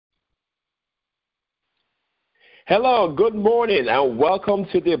Hello, good morning, and welcome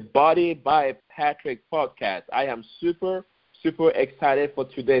to the Body by Patrick podcast. I am super excited for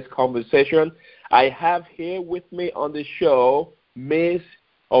today's conversation. I have here with me on the show Mrs.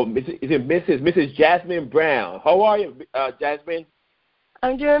 Jasmine Brown. How are you, Jasmine?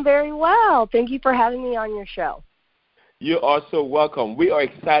 I'm doing very well. Thank you for having me on your show. You are so welcome. We are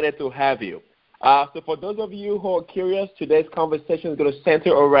excited to have you. So for those of you who are curious, today's conversation is going to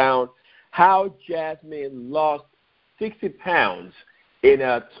center around how Jasmine lost 60 pounds in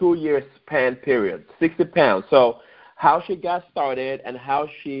a 2-year span period. 60 pounds. So how she got started and how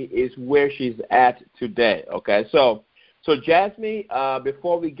she is where she's at today. Okay, so Jasmine,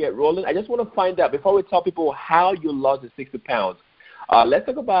 before we get rolling, I just want to find out, before we tell people how you lost the 60 pounds, let's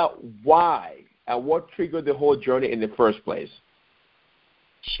talk about why and what triggered the whole journey in the first place.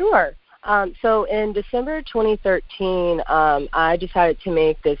 Sure. So in December 2013, I decided to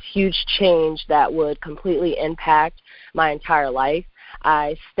make this huge change that would completely impact my entire life.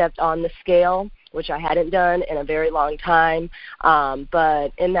 I stepped on the scale, which I hadn't done in a very long time,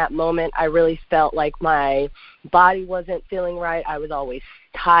 but in that moment, I really felt like my body wasn't feeling right. I was always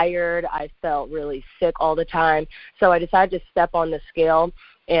tired. I felt really sick all the time. So I decided to step on the scale,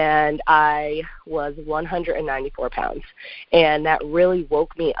 and I was 194 pounds, and that really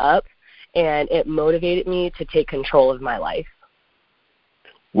woke me up, and it motivated me to take control of my life.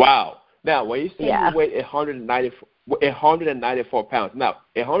 Wow. Now, when you say you weigh 194 pounds, now,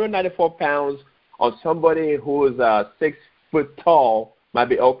 194 pounds on somebody who is 6 foot tall might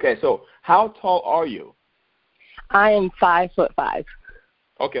be okay. So how tall are you? I am 5'5".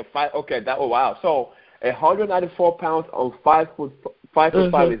 Okay, wow. So 194 pounds on 5 foot 5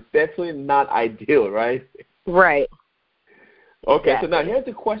 is definitely not ideal, right? Right. Okay, exactly. So now here's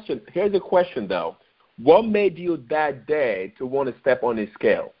the question though. What made you that day to want to step on the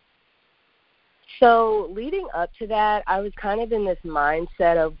scale? So leading up to that, I was kind of in this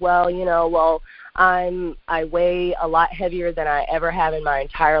mindset of, I weigh a lot heavier than I ever have in my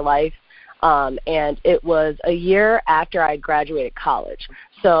entire life, and it was a year after I graduated college.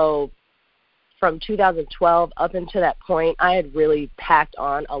 So from 2012 up until that point, I had really packed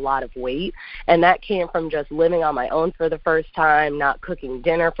on a lot of weight, and that came from just living on my own for the first time, not cooking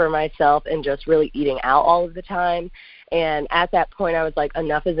dinner for myself, and just really eating out all of the time. And at that point, I was like,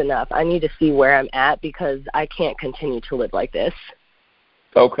 enough is enough. I need to see where I'm at because I can't continue to live like this.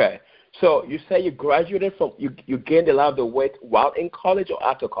 Okay. So you say you graduated from, you gained a lot of the weight while in college or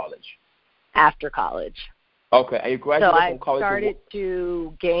after college? After college. Okay, and you graduated from college? So I started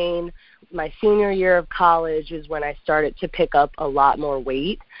to gain, my senior year of college is when I started to pick up a lot more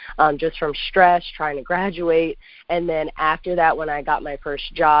weight, just from stress, trying to graduate. And then after that, when I got my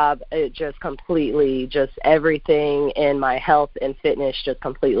first job, it just completely, just everything in my health and fitness just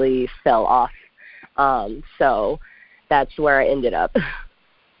completely fell off. So that's where I ended up.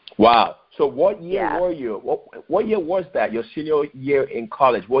 Wow. So what year were you? What year was that, your senior year in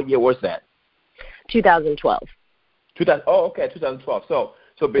college? What year was that? 2012. 2012. So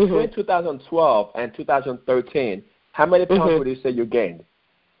between 2012 and 2013, how many pounds would you say you gained?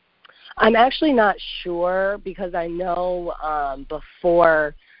 I'm actually not sure because I know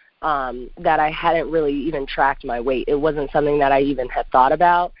before that I hadn't really even tracked my weight. It wasn't something that I even had thought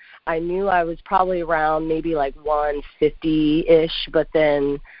about. I knew I was probably around maybe like 150-ish, but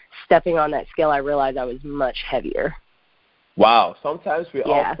then stepping on that scale, I realized I was much heavier. Wow. Sometimes we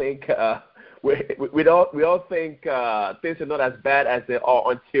all think we all think things are not as bad as they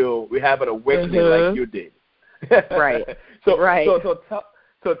are until we have an awakening like you did. Right. So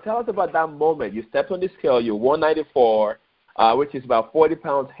tell us about that moment. You stepped on the scale. You're 194, which is about 40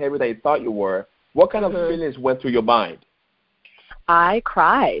 pounds heavier than you thought you were. What kind of feelings went through your mind? I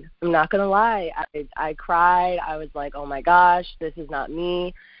cried. I'm not going to lie. I cried. I was like, oh, my gosh, this is not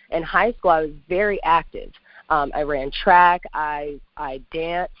me. In high school, I was very active. I ran track. I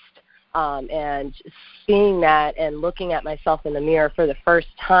danced. And seeing that and looking at myself in the mirror for the first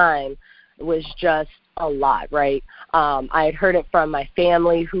time was just a lot, right? I had heard it from my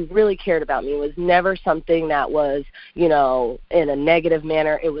family who really cared about me. It was never something that was, in a negative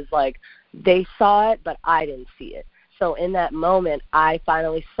manner. It was like they saw it, but I didn't see it. So in that moment, I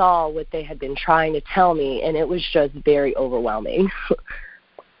finally saw what they had been trying to tell me, and it was just very overwhelming.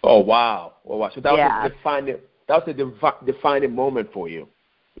 Oh, wow. So that was a defining moment for you.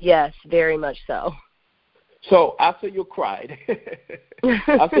 Yes, very much so. So after you cried,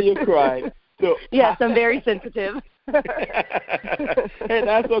 so yes, I'm very sensitive. Hey,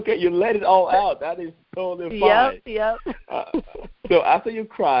 that's okay. You let it all out. That is totally fine. Yep. So after you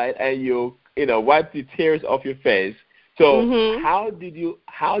cried and you wiped the tears off your face, So how did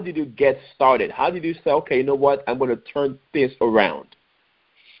you get started? How did you say, okay, you know what, I'm going to turn this around?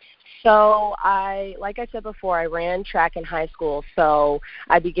 So like I said before, I ran track in high school. So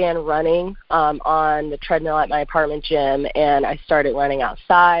I began running on the treadmill at my apartment gym, and I started running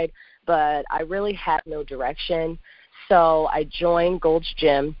outside, but I really had no direction. So I joined Gold's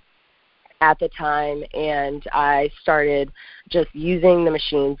Gym at the time, and I started just using the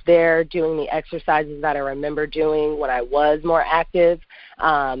machines there, doing the exercises that I remember doing when I was more active,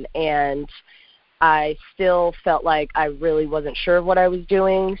 and I still felt like I really wasn't sure of what I was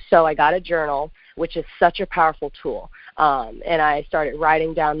doing, so I got a journal, which is such a powerful tool, and I started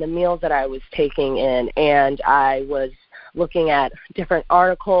writing down the meals that I was taking in, and I was looking at different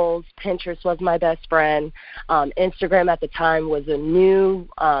articles. Pinterest was my best friend. Instagram at the time was a new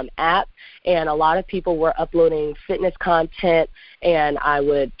app, and a lot of people were uploading fitness content, and I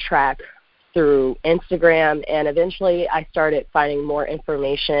would track through Instagram, and eventually I started finding more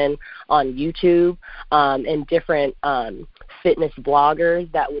information on YouTube and different fitness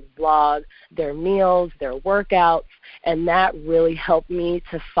bloggers that would blog their meals, their workouts, and that really helped me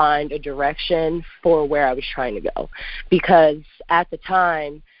to find a direction for where I was trying to go. Because at the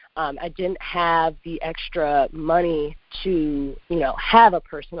time, I didn't have the extra money to, have a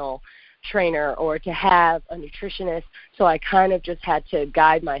personal trainer or to have a nutritionist, so I kind of just had to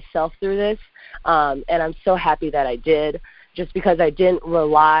guide myself through this, and I'm so happy that I did, just because I didn't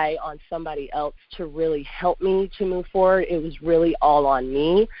rely on somebody else to really help me to move forward. It was really all on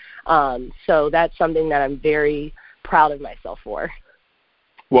me, so that's something that I'm very proud of myself for.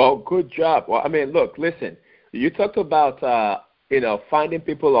 Well, good job. Well, I mean, look, listen, you talked about, finding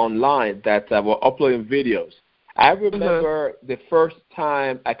people online that were uploading videos. I remember the first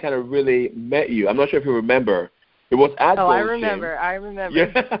time I kind of really met you. I'm not sure if you remember. It was at Gold's Gym. I remember.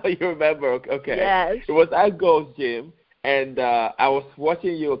 Yeah, you remember. Okay. Yes. It was at Gold's Gym, and I was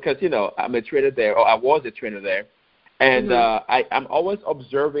watching you because, I'm a trainer there, or I was a trainer there. And I'm always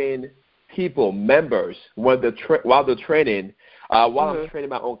observing people, members, while they're training, while I'm training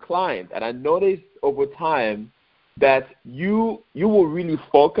my own client. And I noticed over time that you were really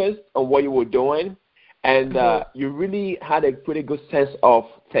focused on what you were doing. And you really had a pretty good sense of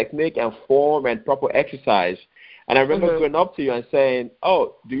technique and form and proper exercise. And I remember going up to you and saying,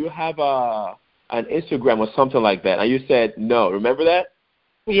 oh, do you have an Instagram or something like that? And you said, no. Remember that?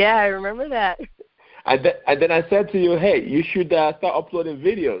 Yeah, I remember that. And then I said to you, hey, you should start uploading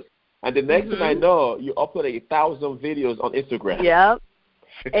videos. And the next thing I know, you uploaded 1,000 videos on Instagram. Yep.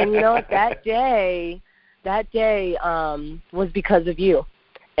 And that day was because of you.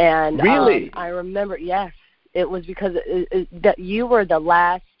 And really? I remember, yes, it was because that you were the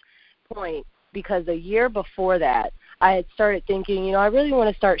last point, because a year before that, I had started thinking, I really want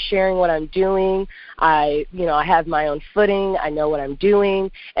to start sharing what I'm doing. I have my own footing. I know what I'm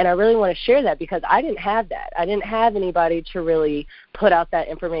doing, and I really want to share that because I didn't have that. I didn't have anybody to really put out that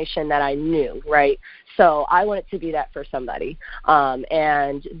information that I knew, right? So I wanted to be that for somebody.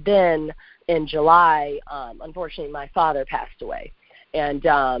 And then in July, unfortunately, my father passed away. And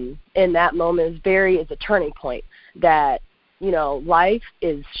in that moment, it's a turning point that, life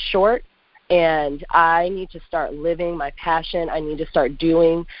is short, and I need to start living my passion. I need to start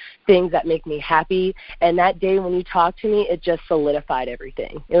doing things that make me happy. And that day when you talked to me, it just solidified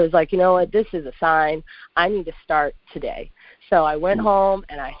everything. It was like, you know what, this is a sign. I need to start today. So I went home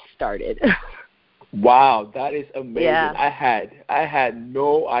and I started. Wow, that is amazing. Yeah. I had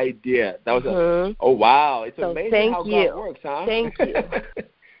no idea. That was oh wow, it's amazing how God works, huh? Thank you.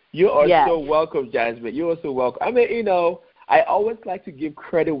 You are so welcome, Jasmine. You are so welcome. I mean, I always like to give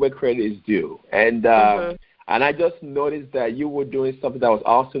credit where credit is due, and I just noticed that you were doing something that was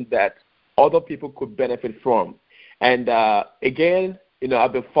awesome that other people could benefit from. And again,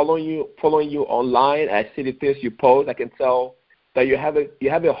 I've been following you online. I see the things you post. I can tell that you have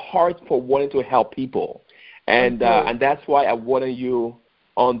a heart for wanting to help people, and that's why I wanted you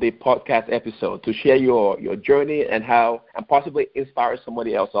on the podcast episode to share your journey and possibly inspire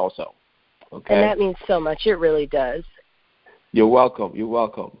somebody else also. Okay, and that means so much. It really does. You're welcome. You're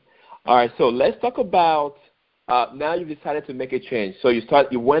welcome. All right, so let's talk about now you've decided to make a change. So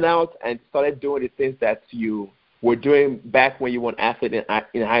you went out and started doing the things that you were doing back when you were an athlete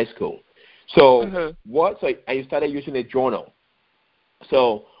in high school. So and you started using a journal.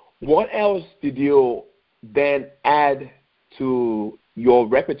 So what else did you then add to your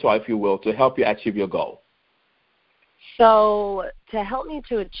repertoire, if you will, to help you achieve your goal? So to help me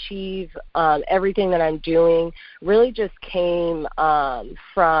to achieve everything that I'm doing really just came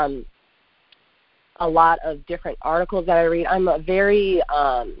from a lot of different articles that I read. I'm a very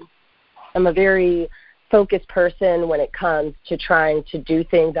focused person when it comes to trying to do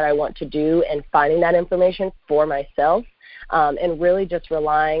things that I want to do and finding that information for myself, and really just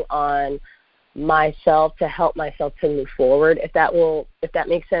relying on myself to help myself to move forward, if that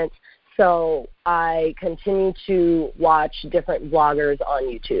makes sense. So I continue to watch different vloggers on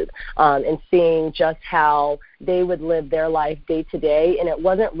YouTube, and seeing just how they would live their life day to day. And it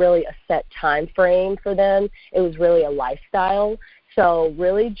wasn't really a set time frame for them. It was really a lifestyle. So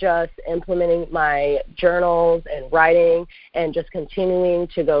really just implementing my journals and writing and just continuing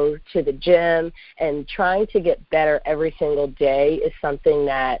to go to the gym and trying to get better every single day is something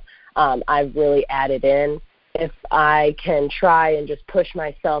that I've really added in. If I can try and just push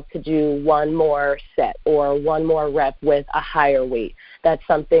myself to do one more set or one more rep with a higher weight, that's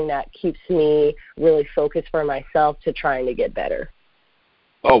something that keeps me really focused for myself to trying to get better.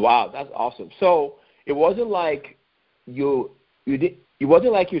 Oh, wow, that's awesome. So it wasn't like it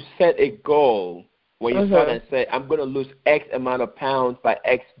wasn't like you set a goal when you started and said, I'm going to lose X amount of pounds by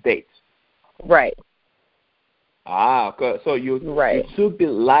X date. Right. Ah, so you took the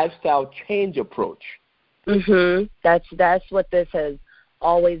lifestyle change approach. That's what this has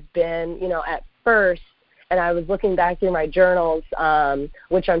always been. At first, and I was looking back through my journals,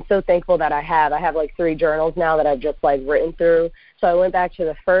 which I'm so thankful that I have. I have like 3 journals now that I've just like written through. So I went back to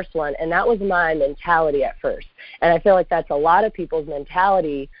the first one, and that was my mentality at first. And I feel like that's a lot of people's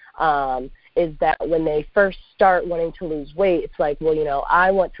mentality, is that when they first start wanting to lose weight, it's like, well,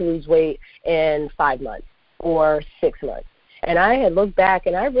 I want to lose weight in 5 months or 6 months. And I had looked back,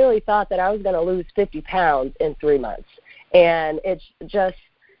 and I really thought that I was going to lose 50 pounds in 3 months. And it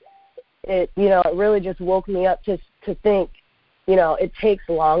really just woke me up to think, it takes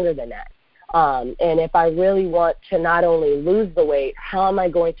longer than that. And if I really want to not only lose the weight, how am I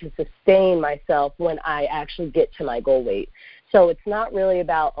going to sustain myself when I actually get to my goal weight? So it's not really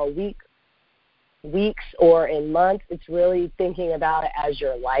about weeks or in months. It's really thinking about it as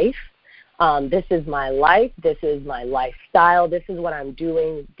your life. This is my life. This is my lifestyle. This is what I'm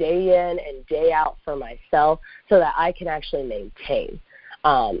doing day in and day out for myself so that I can actually maintain.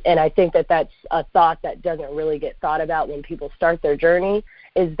 And I think that that's a thought that doesn't really get thought about when people start their journey,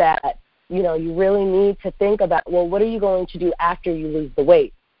 is that, you really need to think about, well, what are you going to do after you lose the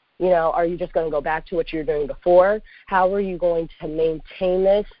weight? Are you just going to go back to what you were doing before? How are you going to maintain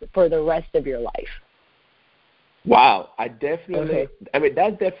this for the rest of your life? Wow, that's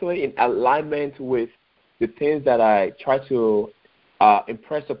definitely in alignment with the things that I try to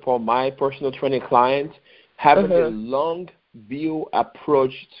impress upon my personal training clients, having a long view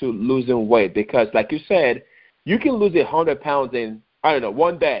approach to losing weight. Because like you said, you can lose 100 pounds in,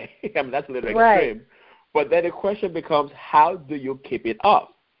 one day. That's a little extreme. But then the question becomes, how do you keep it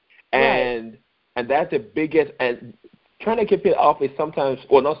up? And that's the biggest, and trying to keep it up is sometimes,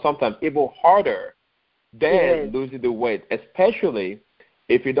 or not sometimes, even harder than losing the weight, especially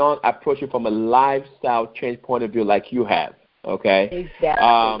if you don't approach it from a lifestyle change point of view like you have. Okay.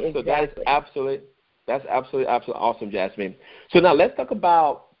 Exactly. So that's absolutely awesome, Jasmine. So now let's talk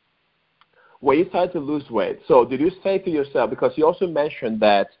about when you started to lose weight. So did you say to yourself, because you also mentioned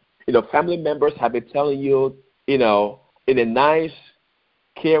that family members have been telling you, in a nice,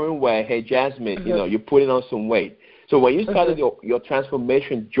 caring way, hey, Jasmine, you're putting on some weight. So when you started your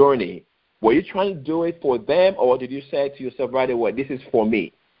transformation journey, were you trying to do it for them, or did you say to yourself right away, this is for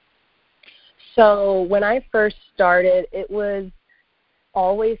me? So when I first started, it was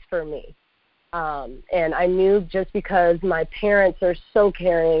always for me. And I knew, just because my parents are so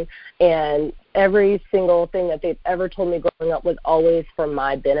caring, and every single thing that they've ever told me growing up was always for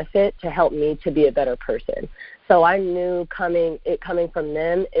my benefit, to help me to be a better person. So I knew coming from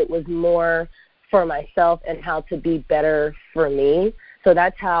them, it was more for myself and how to be better for me. So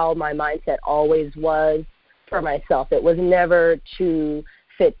that's how my mindset always was, for myself. It was never to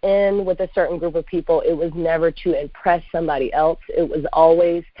fit in with a certain group of people. It was never to impress somebody else. It was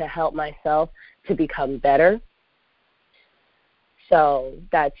always to help myself to become better. So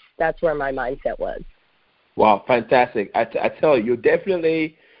that's where my mindset was. Wow, fantastic. I tell you, you're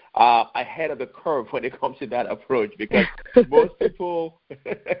definitely ahead of the curve when it comes to that approach, because most people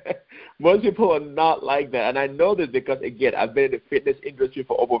are not like that. And I know this because, again, I've been in the fitness industry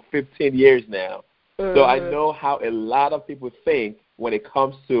for over 15 years now. So I know how a lot of people think when it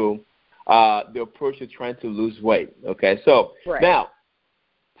comes to the approach to trying to lose weight. Okay, so now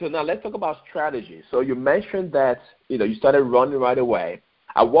let's talk about strategy. So you mentioned that you started running right away.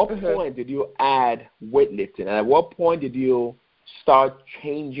 At what point did you add weightlifting, and at what point did you start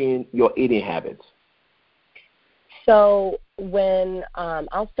changing your eating habits? So when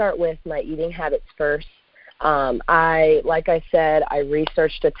I'll start with my eating habits first. Like I said, I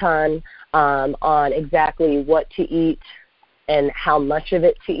researched a ton. on exactly what to eat and how much of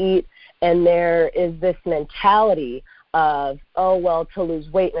it to eat. And there is this mentality of, oh, well, to lose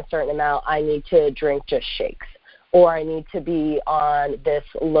weight in a certain amount, I need to drink just shakes, or I need to be on this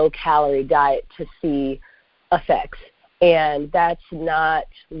low-calorie diet to see effects. And that's not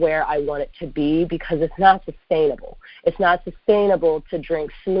where I want it to be, because it's not sustainable. It's not sustainable to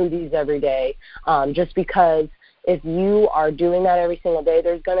drink smoothies every day, just because if you are doing that every single day,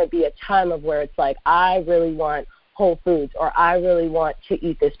 there's going to be a time of where it's like, I really want Whole Foods, or I really want to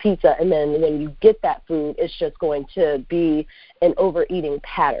eat this pizza, and then when you get that food, it's just going to be an overeating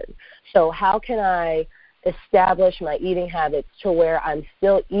pattern. So how can I establish my eating habits to where I'm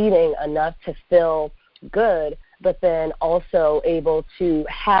still eating enough to feel good, but then also able to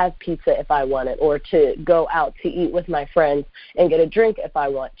have pizza if I want it, or to go out to eat with my friends and get a drink if I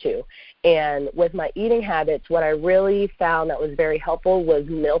want to? And with my eating habits, what I really found that was very helpful was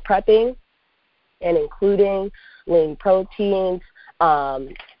meal prepping, and including lean proteins,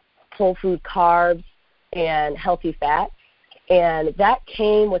 whole food carbs, and healthy fats. And that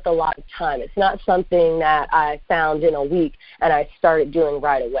came with a lot of time. It's not something that I found in a week and I started doing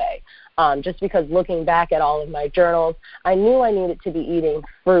right away. Just because looking back at all of my journals, I knew I needed to be eating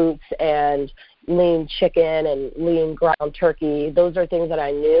fruits and lean chicken and lean ground turkey. Those are things that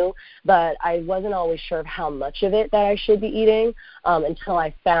I knew, but I wasn't always sure of how much of it that I should be eating until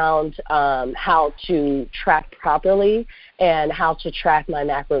I found how to track properly and how to track my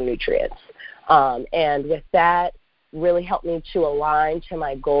macronutrients. And with that, really helped me to align to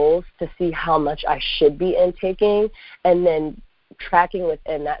my goals to see how much I should be intaking, and then tracking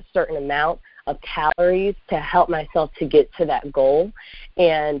within that certain amount of calories to help myself to get to that goal.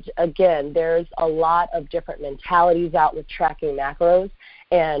 And again, there's a lot of different mentalities out with tracking macros,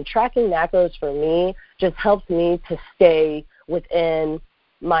 and tracking macros for me just helps me to stay within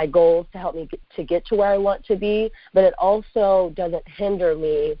my goals, to help me to get to where I want to be, but it also doesn't hinder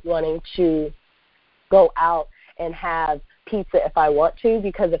me wanting to go out and have pizza if I want to,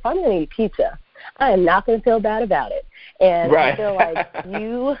 because if I'm going to eat pizza, I am not going to feel bad about it. And right. I feel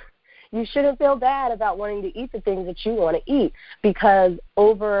like you shouldn't feel bad about wanting to eat the things that you want to eat, because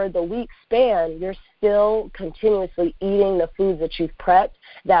over the week span, you're still continuously eating the foods that you've prepped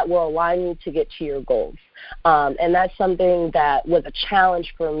that will align you to get to your goals. And that's something that was a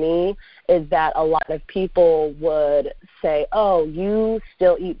challenge for me, is that a lot of people would say, oh, you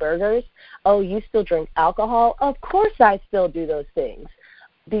still eat burgers? Oh, you still drink alcohol? Of course I still do those things,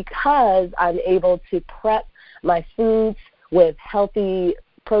 because I'm able to prep my foods with healthy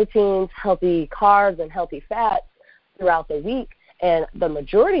proteins, healthy carbs, and healthy fats throughout the week. And the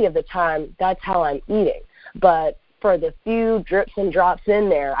majority of the time, that's how I'm eating. But for the few drips and drops in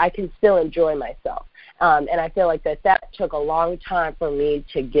there, I can still enjoy myself. And I feel like that took a long time for me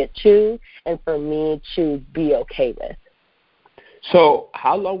to get to and for me to be okay with. So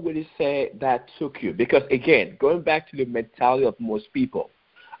how long would you say that took you? Because, again, going back to the mentality of most people,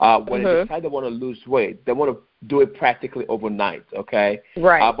 when they decide they want to lose weight, they want to do it practically overnight, okay?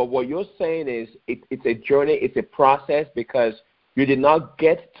 Right. But what you're saying is it's a journey, it's a process, because you did not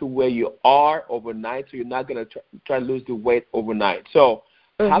get to where you are overnight, so you're not going to try to lose the weight overnight. So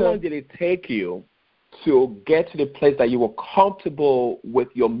how long did it take you to get to the place that you were comfortable with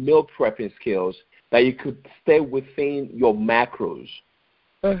your meal prepping skills, that you could stay within your macros?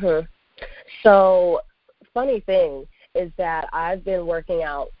 So, funny thing is that I've been working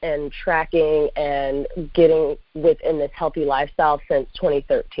out and tracking and getting within this healthy lifestyle since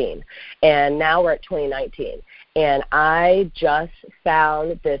 2013. And now we're at 2019. And I just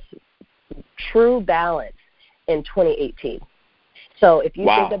found this true balance in 2018. So if you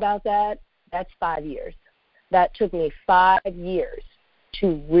think about that, that's 5 years. That took me 5 years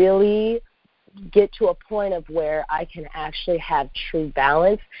to really get to a point of where I can actually have true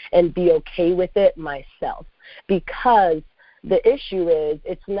balance and be okay with it myself. Because the issue is,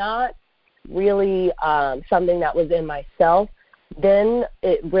 it's not really something that was in myself. Then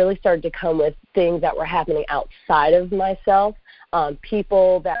it really started to come with things that were happening outside of myself,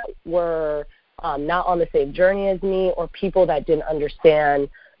 people that were not on the same journey as me, or people that didn't understand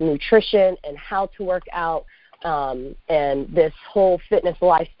nutrition and how to work out, and this whole fitness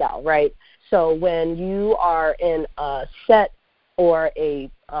lifestyle, right? So when you are in a set or an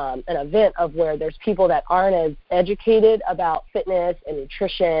event of where there's people that aren't as educated about fitness and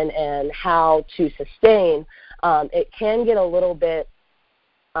nutrition and how to sustain, it can get a little bit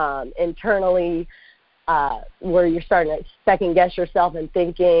internally where you're starting to second guess yourself and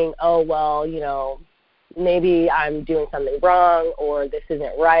thinking, oh, well, maybe I'm doing something wrong, or this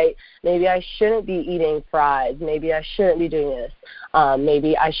isn't right. Maybe I shouldn't be eating fries. Maybe I shouldn't be doing this.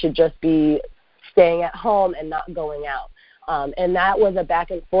 Maybe I should just be staying at home and not going out. And that was a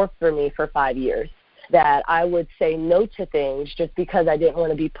back and forth for me for 5 years, that I would say no to things just because I didn't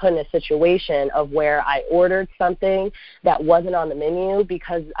want to be put in a situation of where I ordered something that wasn't on the menu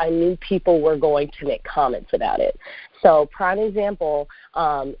because I knew people were going to make comments about it. So prime example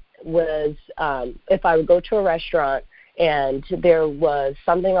was if I would go to a restaurant and there was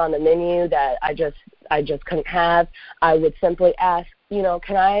something on the menu that I just couldn't have, I would simply ask,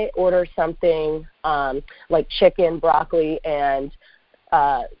 can I order something like chicken, broccoli, and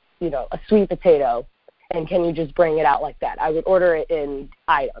a sweet potato, and can you just bring it out like that? I would order it in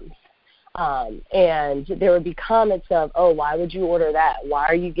items. And there would be comments of, oh, why would you order that? Why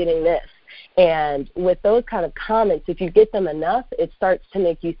are you getting this? And with those kind of comments, if you get them enough, it starts to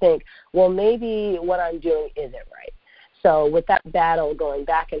make you think, well, maybe what I'm doing isn't right. So with that battle going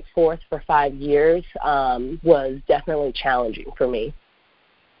back and forth for 5 years was definitely challenging for me.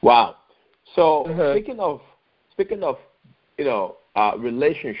 Wow. So speaking of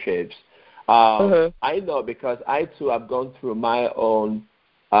relationships, I know because I too have gone through my own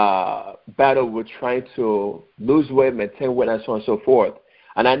battle with trying to lose weight, maintain weight, and so on and so forth.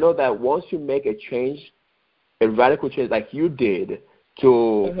 And I know that once you make a change, a radical change like you did,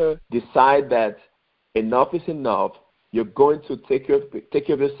 to decide that enough is enough, you're going to take care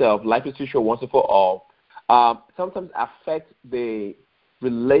of yourself, life is too short once and for all, sometimes affect the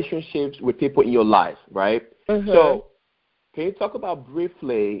relationships with people in your life, right? So can you talk about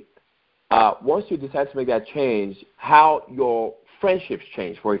briefly, once you decide to make that change, how your friendships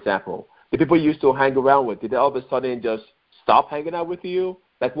change, for example? The people you used to hang around with, did they all of a sudden just stop hanging out with you?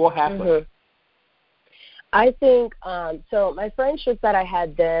 Like, what happened? I think, so my friendships that I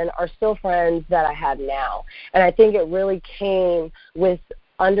had then are still friends that I have now. And I think it really came with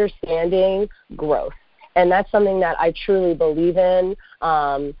understanding growth. And that's something that I truly believe in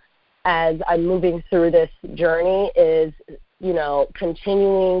as I'm moving through this journey is,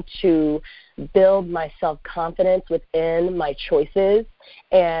 continuing to build my self-confidence within my choices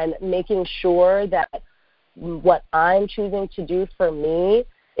and making sure that what I'm choosing to do for me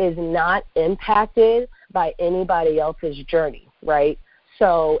is not impacted by anybody else's journey, right?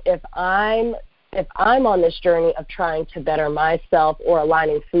 So if I'm on this journey of trying to better myself or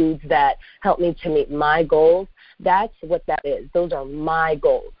aligning foods that help me to meet my goals, that's what that is. Those are my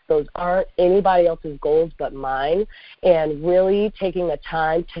goals. Those aren't anybody else's goals but mine, and really taking the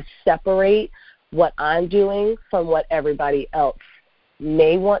time to separate what I'm doing from what everybody else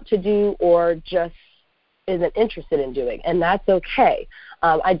may want to do or just isn't interested in doing, and that's okay.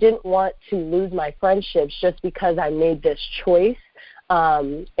 I didn't want to lose my friendships just because I made this choice,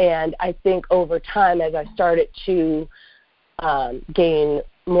 and I think over time as I started to gain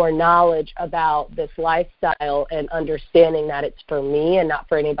more knowledge about this lifestyle and understanding that it's for me and not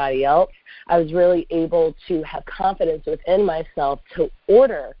for anybody else, I was really able to have confidence within myself to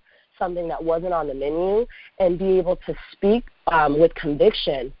order something that wasn't on the menu and be able to speak with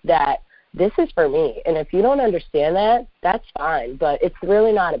conviction that this is for me. And if you don't understand that, that's fine. But it's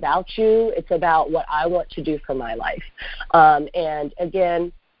really not about you. It's about what I want to do for my life. And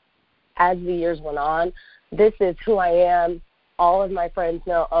again, as the years went on, this is who I am. All of my friends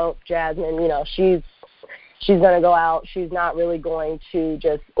know, oh, Jasmine, she's going to go out. She's not really going to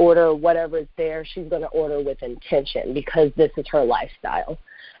just order whatever's there. She's going to order with intention because this is her lifestyle.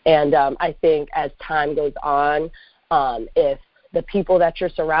 And I think as time goes on, if the people that you're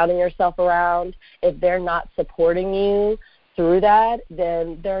surrounding yourself around, if they're not supporting you through that,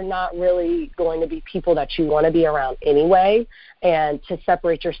 then they're not really going to be people that you want to be around anyway, and to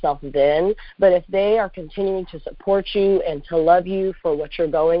separate yourself then. But if they are continuing to support you and to love you for what you're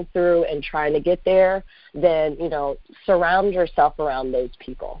going through and trying to get there, then, surround yourself around those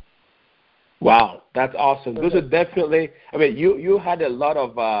people. Wow, that's awesome. Those are definitely, you had a lot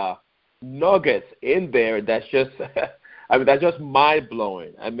of nuggets in there that's just, that's just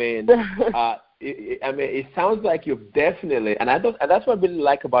mind-blowing. It sounds like you've definitely, and that's what I really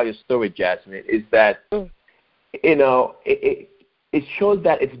like about your story, Jasmine, is that, it shows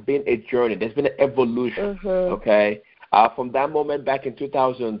that it's been a journey. There's been an evolution, okay? From that moment back in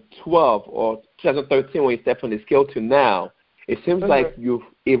 2012 or 2013 when you stepped on the scale to now, it seems like you've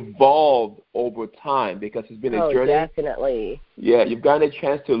evolved over time because it's been a journey. Definitely. Yeah, you've gotten a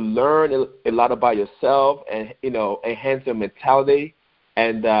chance to learn a lot about yourself and, enhance your mentality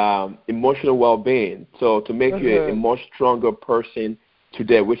and emotional well-being. So to make you a much stronger person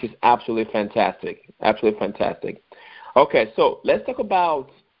today, which is absolutely fantastic. Absolutely fantastic. Okay, so let's talk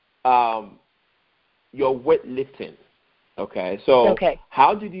about your weightlifting. Okay, so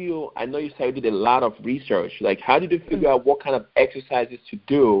how did you? I know you said you did a lot of research. Like, how did you figure out what kind of exercises to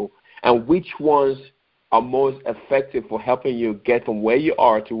do, and which ones are most effective for helping you get from where you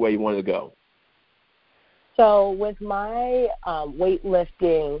are to where you want to go? So with my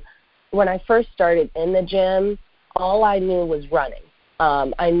weightlifting, when I first started in the gym, all I knew was running.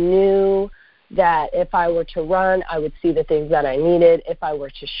 I knew that if I were to run, I would see the things that I needed. If I were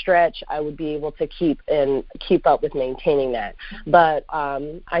to stretch, I would be able to keep up with maintaining that. But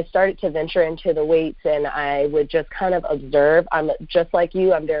I started to venture into the weights, and I would just kind of observe. I'm just like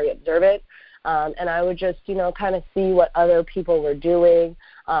you. I'm very observant. And I would just, kind of see what other people were doing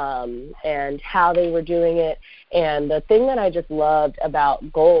and how they were doing it. And the thing that I just loved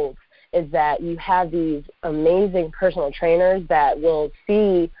about Gold is that you have these amazing personal trainers that will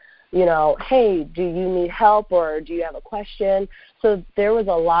see, hey, do you need help or do you have a question? So there was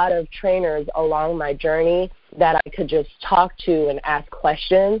a lot of trainers along my journey that I could just talk to and ask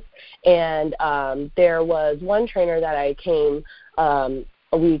questions. And there was one trainer that I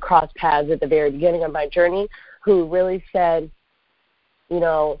we crossed paths at the very beginning of my journey who really said,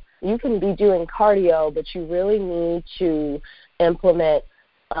 you can be doing cardio, but you really need to implement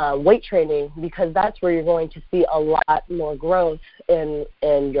weight training, because that's where you're going to see a lot more growth in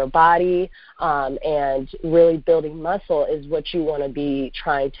your body, and really building muscle is what you want to be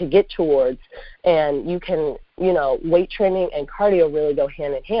trying to get towards. And you can, weight training and cardio really go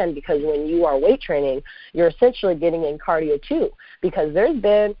hand in hand, because when you are weight training, you're essentially getting in cardio too, because there's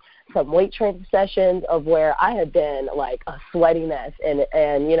been some weight training sessions of where I have been like a sweaty mess, and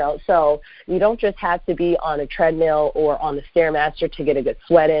so you don't just have to be on a treadmill or on the Stairmaster to get a good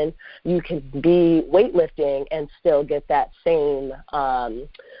sweat in. You can be weightlifting and still get that same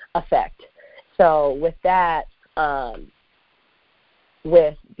effect. So with that,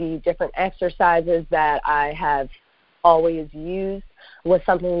 with the different exercises that I have always used, was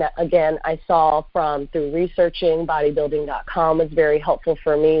something that, again, I saw through researching bodybuilding.com was very helpful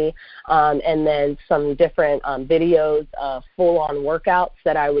for me, and then some different videos of full-on workouts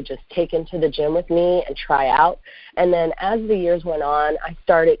that I would just take into the gym with me and try out. And then as the years went on, I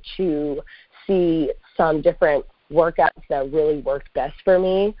started to see some different workouts that really worked best for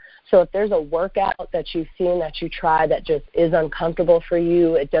me. So if there's a workout that you've seen, that you try, that just is uncomfortable for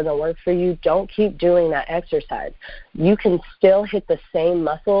you, it doesn't work for you, don't keep doing that exercise. You can still hit the same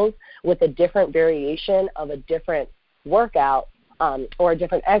muscles with a different variation of a different workout or a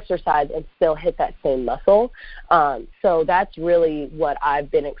different exercise and still hit that same muscle. So that's really what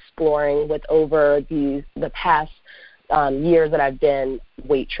I've been exploring with over the past years that I've been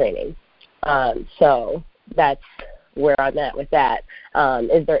weight training. So that's where I'm at with that.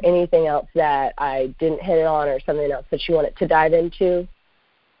 Is there anything else that I didn't hit on, or something else that you wanted to dive into?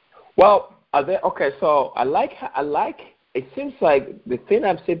 Well, so I like. It seems like the thing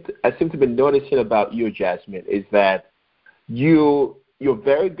I seem to be noticing about you, Jasmine, is that you're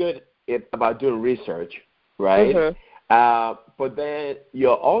very good about doing research, right? Mm-hmm. But then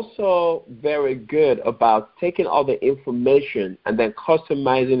you're also very good about taking all the information and then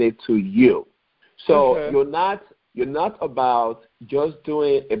customizing it to you. So mm-hmm. You're not about just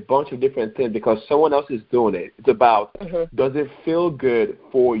doing a bunch of different things because someone else is doing it. It's about, mm-hmm. does it feel good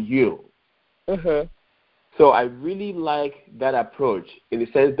for you? Mm-hmm. So I really like that approach in the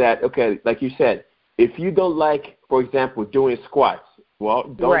sense that, okay, like you said, if you don't like, for example, doing squats, well,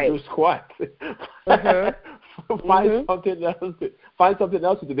 don't do squats. Mm-hmm. Find something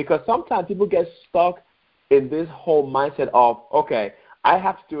else to do, because sometimes people get stuck in this whole mindset of, okay, I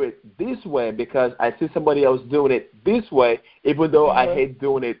have to do it this way because I see somebody else doing it this way, even though mm-hmm. I hate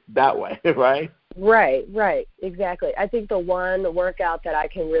doing it that way, right? Right, exactly. I think the one workout that I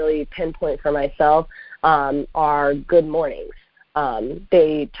can really pinpoint for myself are good mornings.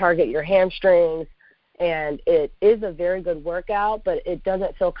 They target your hamstrings, and it is a very good workout, but it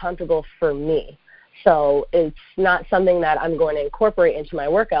doesn't feel comfortable for me. So it's not something that I'm going to incorporate into my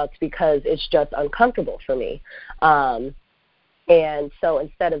workouts because it's just uncomfortable for me. And so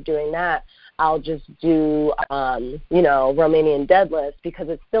instead of doing that, I'll just do, Romanian deadlifts, because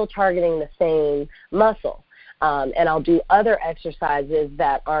it's still targeting the same muscle. And I'll do other exercises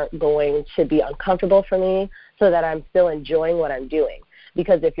that aren't going to be uncomfortable for me, so that I'm still enjoying what I'm doing.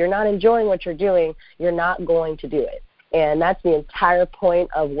 Because if you're not enjoying what you're doing, you're not going to do it. And that's the entire point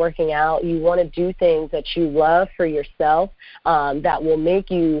of working out. You want to do things that you love for yourself, that will make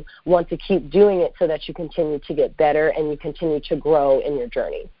you want to keep doing it, so that you continue to get better and you continue to grow in your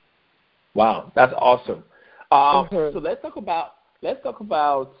journey. Wow, that's awesome. Mm-hmm. So let's talk about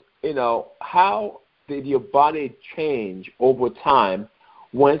how did your body change over time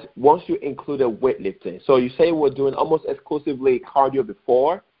once you included weightlifting? So you say you were doing almost exclusively cardio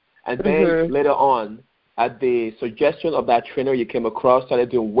before, and then later on, at the suggestion of that trainer you came across, started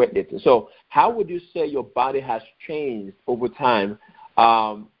doing weightlifting. So how would you say your body has changed over time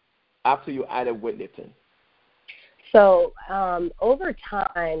after you added weightlifting? So over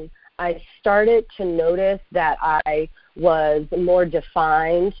time, I started to notice that I was more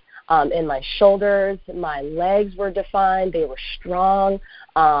defined in my shoulders. My legs were defined. They were strong.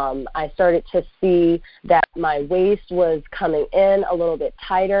 I started to see that my waist was coming in a little bit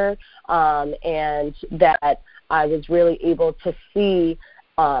tighter, and that I was really able to see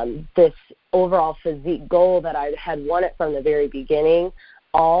this overall physique goal that I had wanted from the very beginning,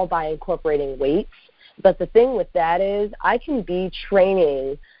 all by incorporating weights. But the thing with that is I can be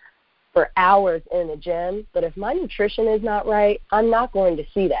training for hours in the gym, but if my nutrition is not right, I'm not going to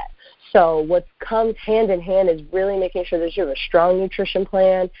see that. So what comes hand in hand is really making sure that you have a strong nutrition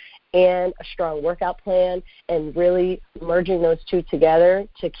plan and a strong workout plan, and really merging those two together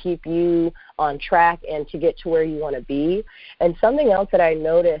to keep you on track and to get to where you want to be. And something else that I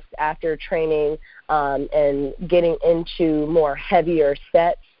noticed after training and getting into more heavier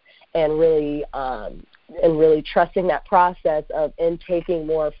sets and really trusting that process of intaking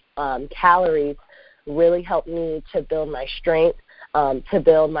more calories really helped me to build my strength, to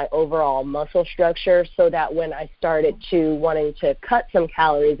build my overall muscle structure, so that when I started to wanting to cut some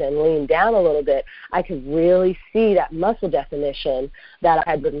calories and lean down a little bit, I could really see that muscle definition that I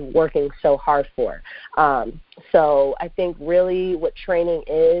had been working so hard for. So I think really what training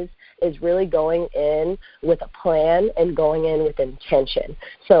is really going in with a plan and going in with intention.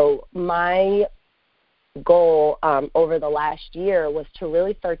 So my goal over the last year was to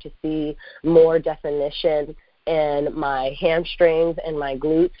really start to see more definition in my hamstrings and my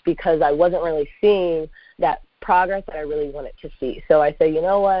glutes, because I wasn't really seeing that progress that I really wanted to see. So I said, you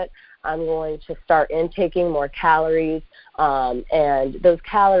know what, I'm going to start intaking more calories, and those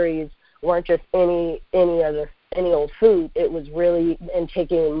calories weren't just any old food. It was really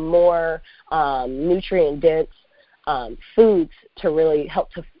intaking more nutrient-dense foods to really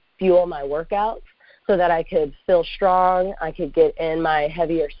help to fuel my workouts, so that I could feel strong, I could get in my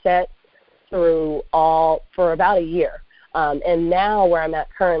heavier sets for about a year. And now where I'm at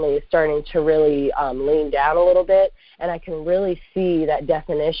currently is starting to really lean down a little bit, and I can really see that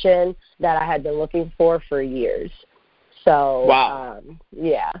definition that I had been looking for years. So, wow.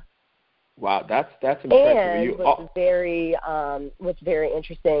 Yeah. Wow, that's impressive. And what's very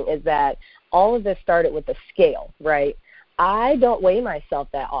interesting is that all of this started with the scale, right? I don't weigh myself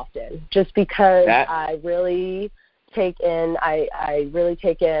that often, just because I really take in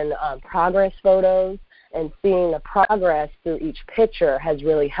progress photos, and seeing the progress through each picture has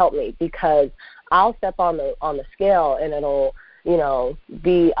really helped me, because I'll step on the scale and it'll,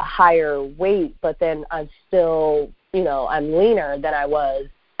 be a higher weight, but then I'm still, I'm leaner than I was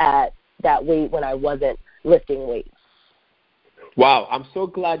at that weight when I wasn't lifting weights. Wow, I'm so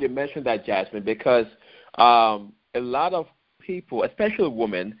glad you mentioned that, Jasmine, because a lot of people, especially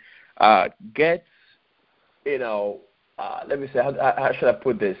women, get, let me say, how should I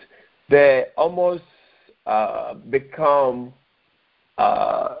put this? They almost become,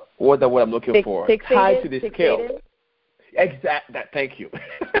 what I'm looking for? Tied to the scale. Exactly. Thank you.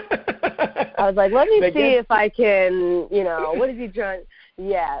 I was like, let me see if I can, what is he trying?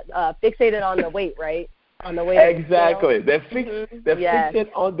 Yeah, fixated on the weight, right? On the weight. Exactly. They're fixated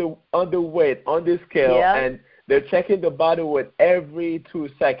on the weight, on the scale, and they're checking the body weight every 2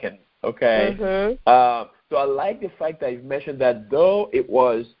 seconds. Okay. So I like the fact that you mentioned that though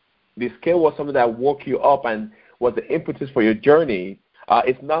the scale was something that woke you up and was the impetus for your journey,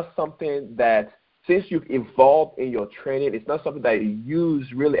 it's not something that, since you've evolved in your training, it's not something that you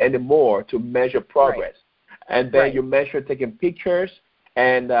use really anymore to measure progress. Right. And then you measure taking pictures,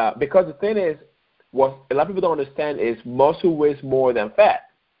 and because the thing is, what a lot of people don't understand is muscle weighs more than fat.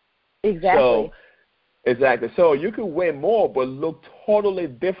 Exactly. So you can weigh more but look totally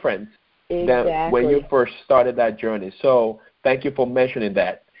different than when you first started that journey. So thank you for mentioning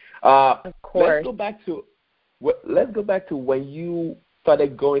that. Of course. Let's go back to when you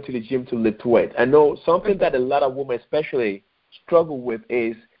started going to the gym to lift weight. I know something that a lot of women especially struggle with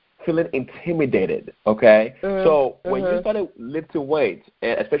is feeling intimidated, okay? So when you started lifting weights,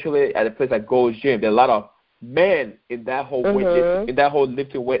 especially at a place like Gold's Gym, there are a lot of men in that whole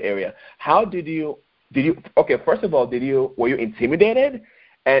lifting weight area. How did you okay, first of all, were you intimidated?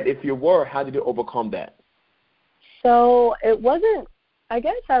 And if you were, how did you overcome that? So it wasn't, I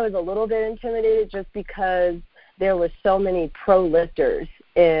guess I was a little bit intimidated just because there were so many pro lifters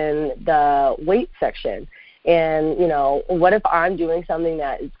in the weight section. And, you know, what if I'm doing something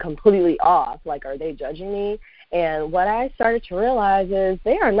that is completely off? Like, are they judging me? And what I started to realize is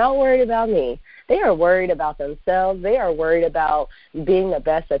they are not worried about me. They are worried about themselves. They are worried about being the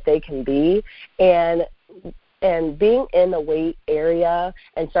best that they can be. And being in the weight area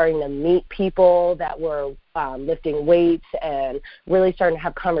and starting to meet people that were lifting weights and really starting to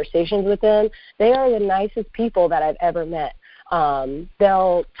have conversations with them, they are the nicest people that I've ever met.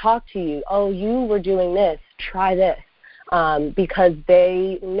 They'll talk to you, oh, you were doing this, try this, because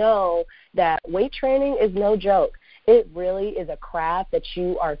they know that weight training is no joke. It really is a craft that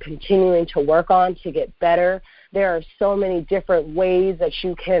you are continuing to work on to get better. There are so many different ways that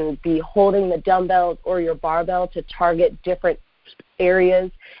you can be holding the dumbbells or your barbell to target different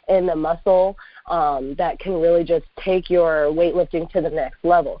areas in the muscle that can really just take your weightlifting to the next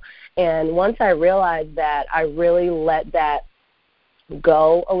level. And once I realized that, I really let that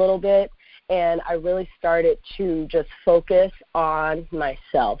go a little bit, and I really started to just focus on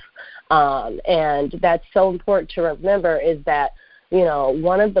myself. And that's so important to remember is that, you know,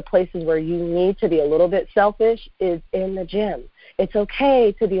 one of the places where you need to be a little bit selfish is in the gym. It's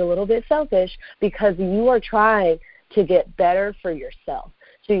okay to be a little bit selfish because you are trying to get better for yourself.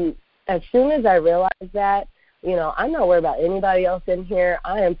 So as soon as I realized that, you know, I'm not worried about anybody else in here.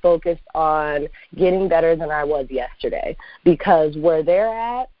 I am focused on getting better than I was yesterday, because where they're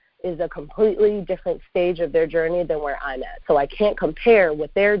at is a completely different stage of their journey than where I'm at. So I can't compare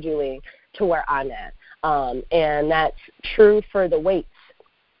what they're doing to where I'm at. And that's true for the weights.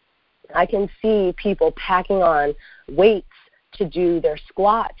 I can see people packing on weights to do their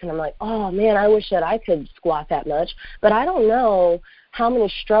squats, and I'm like, oh, man, I wish that I could squat that much. But I don't know how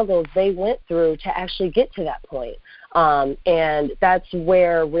many struggles they went through to actually get to that point. And that's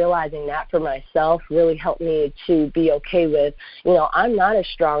where realizing that for myself really helped me to be okay with, you know, I'm not as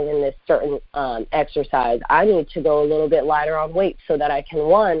strong in this certain exercise. I need to go a little bit lighter on weight so that I can,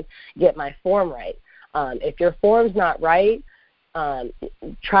 one, get my form right. If your form's not right,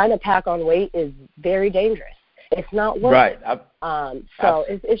 trying to pack on weight is very dangerous. It's not worth right. it. So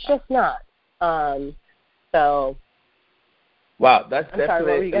it's just not. So. Wow, that's I'm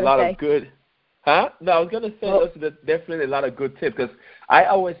sorry, definitely a lot of good. Huh? No, I was going to say those are definitely a lot of good tips, because I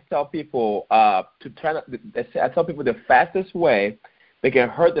always tell people I tell people the fastest way they can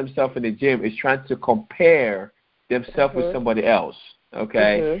hurt themselves in the gym is trying to compare themselves with somebody else,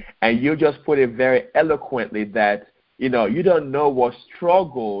 okay? And you just put it very eloquently that, you know, you don't know what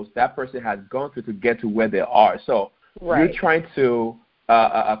struggles that person has gone through to get to where they are. So you're trying to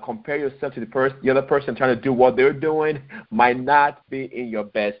compare yourself to the other person trying to do what they're doing might not be in your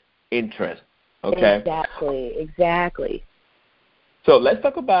best interest. Okay. Exactly. So let's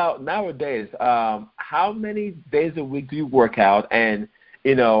talk about nowadays. How many days a week do you work out, and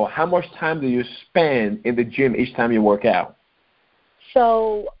you know, how much time do you spend in the gym each time you work out?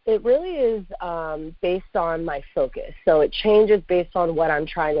 So it really is based on my focus. So it changes based on what I'm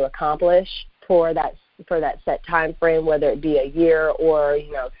trying to accomplish for that set time frame, whether it be a year or,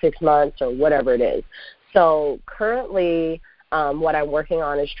 you know, 6 months or whatever it is. So currently, what I'm working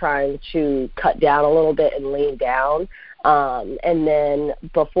on is trying to cut down a little bit and lean down. And then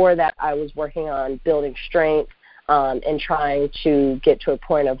before that, I was working on building strength and trying to get to a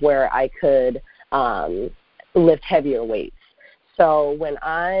point of where I could lift heavier weights. So when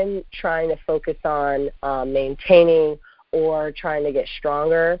I'm trying to focus on maintaining or trying to get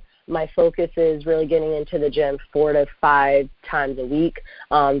stronger, my focus is really getting into the gym 4 to 5 times a week,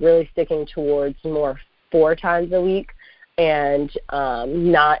 really sticking towards more 4 times a week, and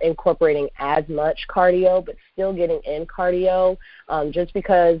not incorporating as much cardio, but still getting in cardio, just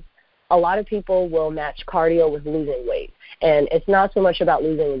because a lot of people will match cardio with losing weight. And it's not so much about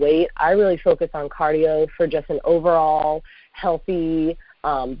losing weight. I really focus on cardio for just an overall healthy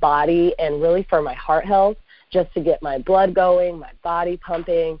body, and really for my heart health, just to get my blood going, my body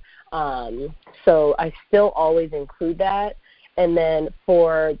pumping. So I still always include that. And then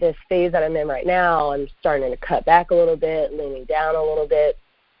for this phase that I'm in right now, I'm starting to cut back a little bit, leaning down a little bit.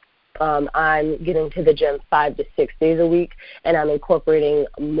 I'm getting to the gym 5 to 6 days a week, and I'm incorporating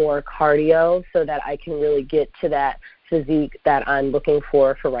more cardio so that I can really get to that physique that I'm looking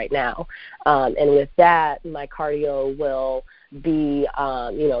for right now. And with that, my cardio will be,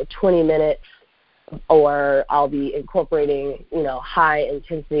 20 minutes, or I'll be incorporating,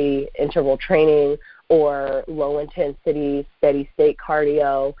 high-intensity interval training or low-intensity steady-state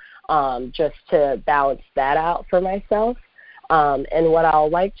cardio, just to balance that out for myself. And what I'll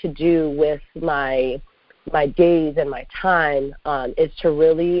like to do with my days and my time is to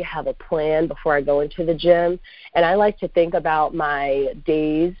really have a plan before I go into the gym. And I like to think about my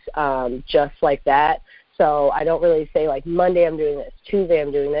days just like that. So I don't really say like Monday I'm doing this, Tuesday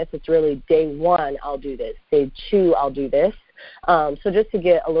I'm doing this. It's really day 1 I'll do this, day 2 I'll do this. So just to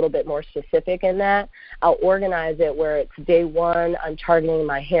get a little bit more specific in that, I'll organize it where it's day 1 I'm targeting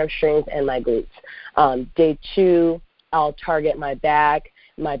my hamstrings and my glutes. Day 2 I'll target my back,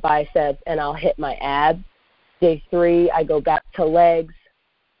 my biceps, and I'll hit my abs. Day 3 I go back to legs.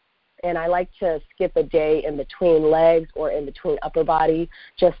 And I like to skip a day in between legs or in between upper body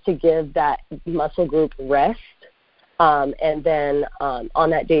just to give that muscle group rest. And then on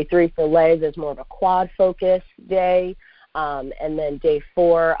that day 3 for legs is more of a quad focus day. And then day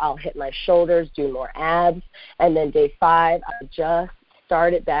 4 I'll hit my shoulders, do more abs. And then day 5 I just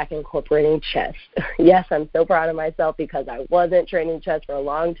started back incorporating chest. Yes, I'm so proud of myself because I wasn't training chest for a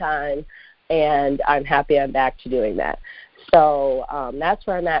long time, and I'm happy I'm back to doing that. So that's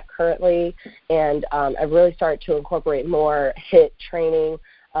where I'm at currently, and I've really started to incorporate more HIIT training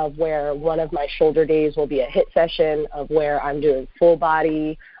of where one of my shoulder days will be a HIIT session of where I'm doing full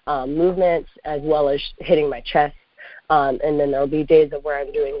body movements as well as hitting my chest. And then there'll be days of where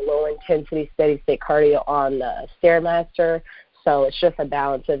I'm doing low-intensity, steady-state cardio on the Stairmaster. So it's just a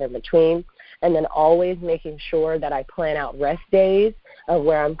balance of in between. And then always making sure that I plan out rest days of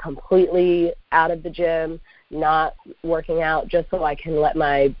where I'm completely out of the gym, not working out, just so I can let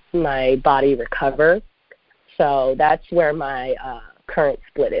my body recover. So that's where my current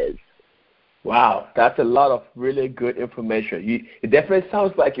split is. Wow, that's a lot of really good information. It definitely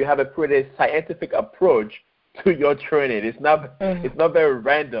sounds like you have a pretty scientific approach to your training. It's not very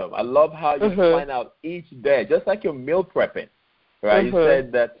random. I love how you plan out each day, just like your meal prepping, right? You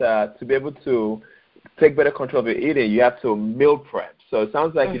said that to be able to take better control of your eating, you have to meal prep. So it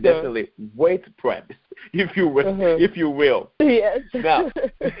sounds like you definitely weight prep, if you will. Yes. Now,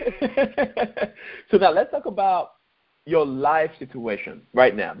 so now let's talk about your life situation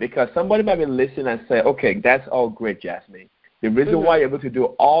right now, because somebody might be listening and say, okay, that's all great, Jasmine. The reason why you're able to do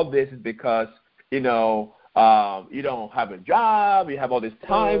all this is because, you don't have a job, you have all this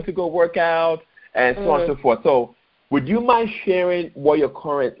time to go work out, and so on and so forth. So would you mind sharing what your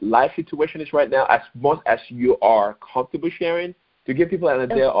current life situation is right now, as much as you are comfortable sharing, to give people an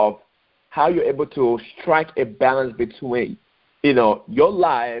idea of how you're able to strike a balance between, your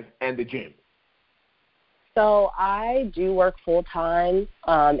life and the gym? So I do work full-time.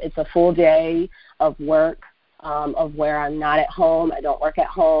 It's a full day of work of where I'm not at home. I don't work at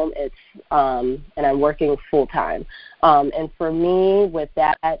home. It's and I'm working full-time. And for me, with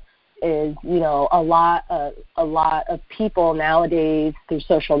that is, a lot of people nowadays through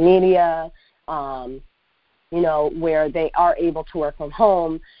social media, where they are able to work from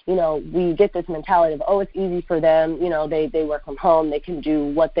home, we get this mentality of, it's easy for them, they work from home, they can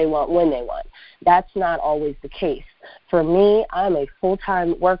do what they want when they want. That's not always the case. For me, I'm a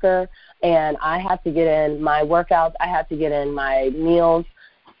full-time worker, and I have to get in my workouts, I have to get in my meals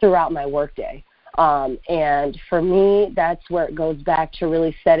throughout my workday. And for me, that's where it goes back to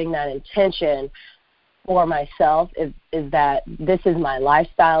really setting that intention for myself is that this is my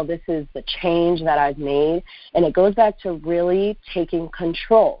lifestyle, this is the change that I've made, and it goes back to really taking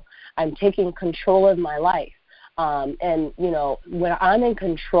control. I'm taking control of my life. And, when I'm in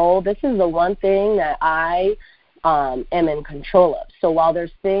control, this is the one thing that I am in control of. So while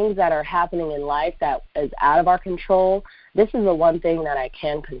there's things that are happening in life that is out of our control, this is the one thing that I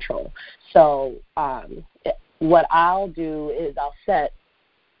can control. So what I'll do is I'll set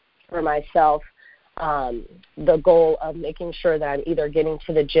for myself the goal of making sure that I'm either getting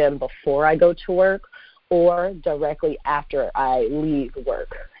to the gym before I go to work or directly after I leave work.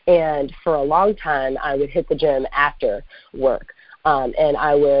 And for a long time, I would hit the gym after work. And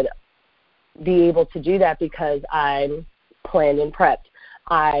I would be able to do that because I'm planned and prepped.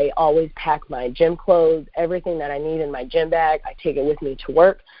 I always pack my gym clothes, everything that I need in my gym bag. I take it with me to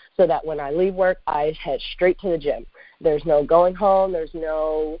work so that when I leave work, I head straight to the gym. There's no going home. There's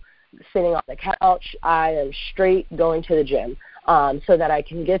no sitting on the couch. I am straight going to the gym so that I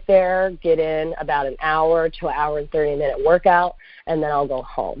can get there, get in about an hour to an hour and 30-minute workout, and then I'll go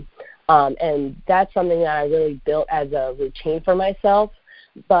home. And that's something that I really built as a routine for myself.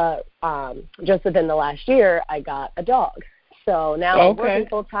 But just within the last year, I got a dog. So now I'm working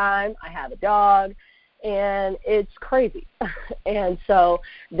full-time. I have a dog, and it's crazy. And so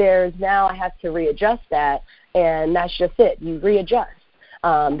now I have to readjust that, and that's just it. You readjust.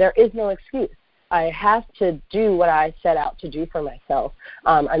 There is no excuse. I have to do what I set out to do for myself.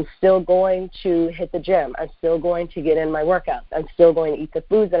 I'm still going to hit the gym. I'm still going to get in my workouts. I'm still going to eat the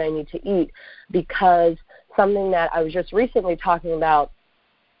foods that I need to eat, because something that I was just recently talking about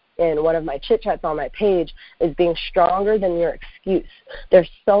in one of my chit chats on my page is being stronger than your excuse. There's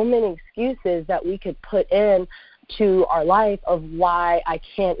so many excuses that we could put in to our life of why I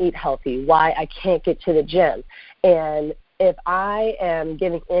can't eat healthy, why I can't get to the gym. And if I am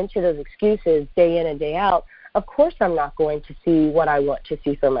giving into those excuses day in and day out, of course I'm not going to see what I want to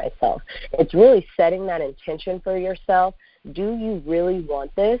see for myself. It's really setting that intention for yourself. Do you really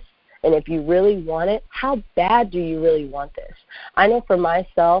want this? And if you really want it, how bad do you really want this? I know for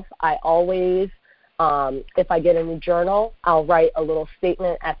myself, I always, if I get a new journal, I'll write a little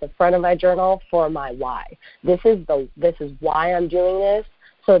statement at the front of my journal for my why. This is why I'm doing this,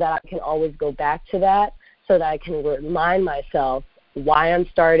 so that I can always go back to that, so that I can remind myself why I'm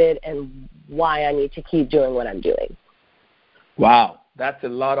started and why I need to keep doing what I'm doing. Wow. That's a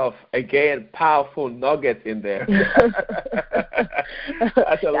lot of, again, powerful nuggets in there.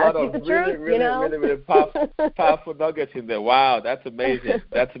 That's a lot of really powerful nuggets in there. Wow, that's amazing.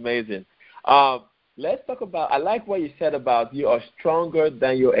 That's amazing. Let's talk about, I like what you said about you are stronger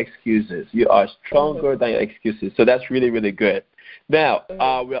than your excuses. You are stronger than your excuses. So that's really, really good. Now,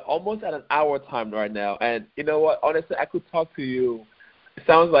 we're almost at an hour time right now. And you know what? Honestly, I could talk to you, it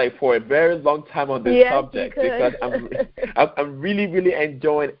sounds like, for a very long time on this subject, because I'm really, really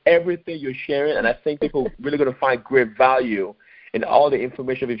enjoying everything you're sharing, and I think people are really going to find great value in all the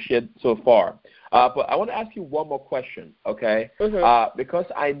information we've shared so far. But I want to ask you one more question, okay? Because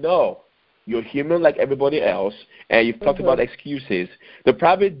I know you're human like everybody else, and you've talked about excuses. The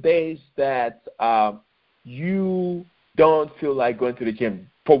private days that you don't feel like going to the gym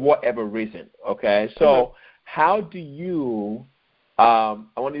for whatever reason, okay? So how do you I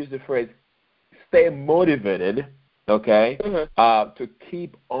want to use the phrase, stay motivated, okay, to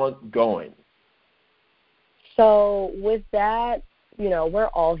keep on going? So with that, we're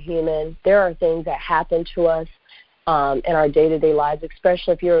all human. There are things that happen to us in our day-to-day lives,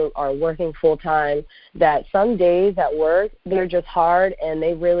 especially if you are working full-time, that some days at work, they're just hard, and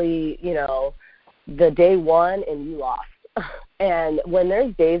they really, the day one and you lost. And when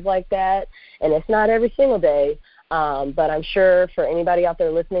there's days like that, and it's not every single day, but I'm sure for anybody out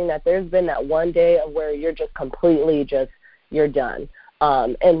there listening that there's been that one day of where you're just completely you're done.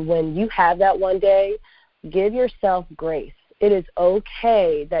 And when you have that one day, give yourself grace. It is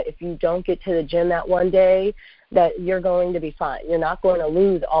okay that if you don't get to the gym that one day, that you're going to be fine. You're not going to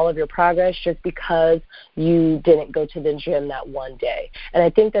lose all of your progress just because you didn't go to the gym that one day. And I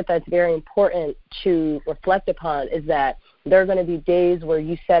think that that's very important to reflect upon, is that there are going to be days where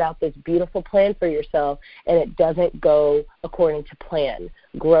you set out this beautiful plan for yourself and it doesn't go according to plan.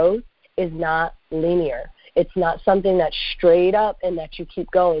 Growth is not linear. It's not something that's straight up and that you keep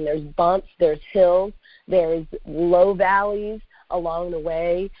going. There's bumps, there's hills, there's low valleys along the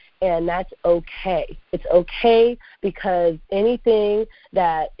way, and that's okay. It's okay, because anything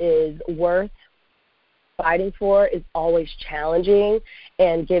that is worth fighting for is always challenging,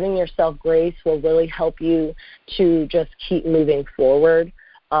 and giving yourself grace will really help you to just keep moving forward.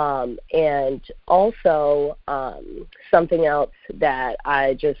 And also, something else that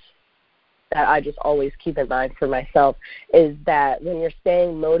I just always keep in mind for myself is that when you're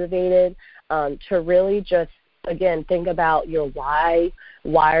staying motivated, to really just, again, think about your why.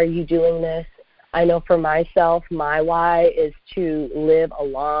 Why are you doing this? I know for myself, my why is to live a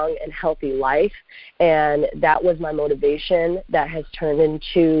long and healthy life, and that was my motivation that has turned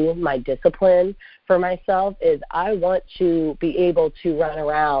into my discipline for myself. Is I want to be able to run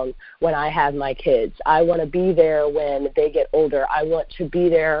around when I have my kids. I want to be there when they get older. I want to be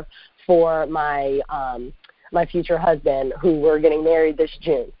there for my my future husband, who we're getting married this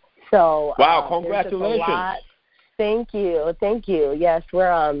June. So wow, congratulations. Thank you. Yes,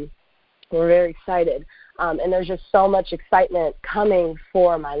 we're very excited. And there's just so much excitement coming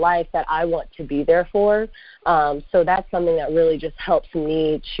for my life that I want to be there for. So that's something that really just helps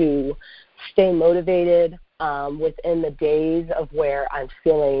me to stay motivated within the days of where I'm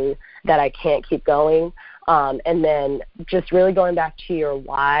feeling that I can't keep going. And then just really going back to your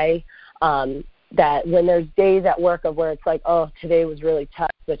why, that when there's days at work of where it's like, oh, today was really tough,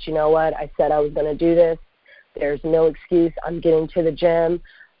 but you know what? I said I was going to do this. There's no excuse. I'm getting to the gym.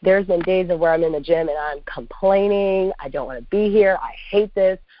 There's been days of where I'm in the gym and I'm complaining. I don't want to be here. I hate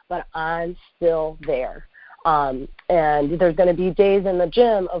this, but I'm still there. And there's going to be days in the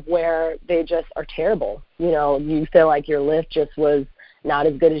gym of where they just are terrible. You feel like your lift just was not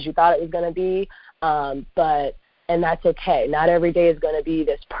as good as you thought it was going to be. And that's okay. Not every day is going to be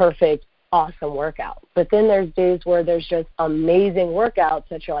this perfect, awesome workout. But then there's days where there's just amazing workouts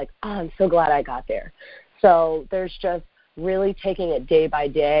that you're like, oh, I'm so glad I got there. So there's just really taking it day by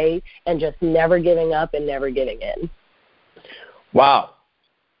day and just never giving up and never giving in. Wow.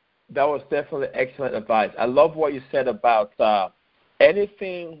 That was definitely excellent advice. I love what you said about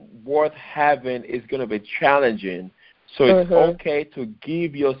anything worth having is going to be challenging, so it's okay to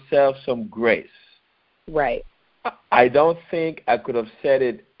give yourself some grace. Right. I don't think I could have said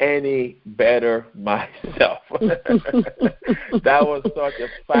it any better myself. That was such a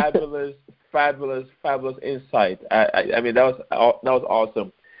fabulous insight. I mean, that was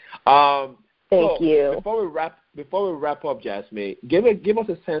awesome. Thank you. Before we wrap up, Jasmine, give us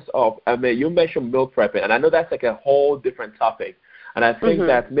a sense of. I mean, you mentioned meal prepping, and I know that's like a whole different topic. And I think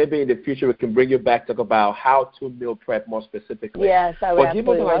that maybe in the future we can bring you back to talk about how to meal prep more specifically. Yes, I would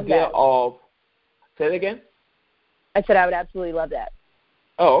absolutely love that. But give us an idea of. Say it again. I said I would absolutely love that.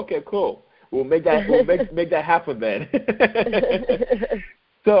 Oh, okay, cool. We'll make that make that happen then.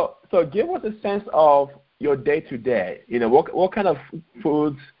 So give us a sense of your day to day. You know, what kind of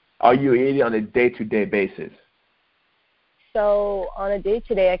foods are you eating on a day to day basis? So on a day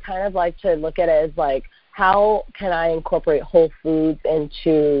to day, I kind of like to look at it as like, how can I incorporate whole foods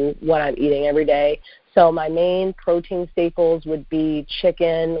into what I'm eating every day? So my main protein staples would be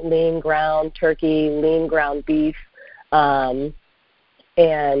chicken, lean ground turkey, lean ground beef, and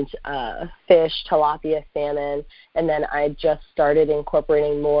fish, tilapia, salmon. And then I just started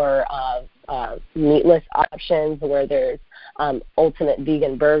incorporating more meatless options where there's ultimate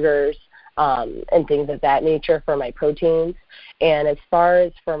vegan burgers and things of that nature for my proteins. And as far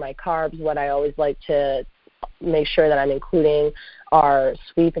as for my carbs, what I always like to make sure that I'm including are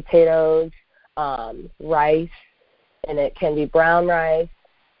sweet potatoes, rice, and it can be brown rice,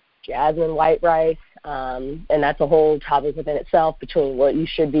 jasmine white rice, and that's a whole topic within itself between what you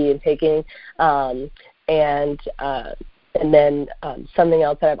should be intaking. And then something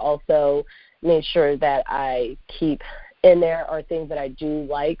else that I've also made sure that I keep in there are things that I do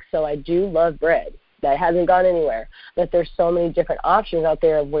like. So I do love bread. That hasn't gone anywhere. But there's so many different options out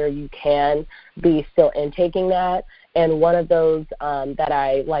there of where you can be still intaking that. And one of those that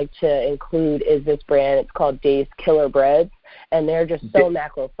I like to include is this brand. It's called Dave's Killer Breads, and they're just so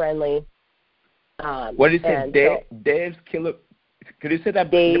macro-friendly. What did you say, Dave's Killer? Could you say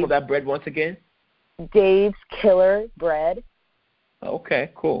that name of that bread once again? Dave's Killer Bread.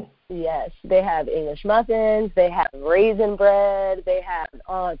 Okay, cool. Yes, they have English muffins, they have raisin bread, they have,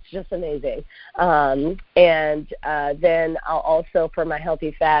 it's just amazing. And then I'll also, for my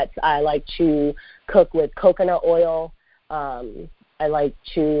healthy fats, I like to cook with coconut oil. I like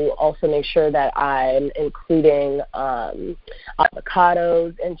to also make sure that I'm including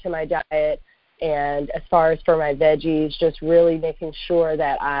avocados into my diet. And as far as for my veggies, just really making sure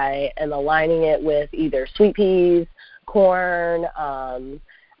that I am aligning it with either sweet peas, corn,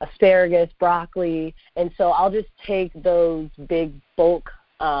 asparagus, broccoli, and so I'll just take those big bulk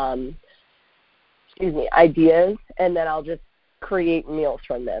ideas, and then I'll just create meals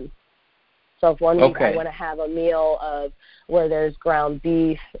from them. So if one week I want to have a meal of where there's ground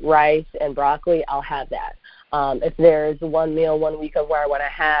beef, rice, and broccoli, I'll have that. If there's one meal one week of where I want to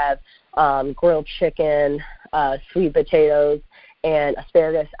have grilled chicken, sweet potatoes, and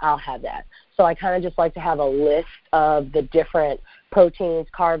asparagus, I'll have that. So I kind of just like to have a list of the different proteins,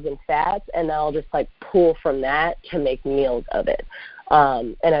 carbs, and fats, and then I'll just like pull from that to make meals of it.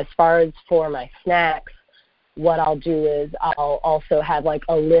 And as far as for my snacks, what I'll do is I'll also have like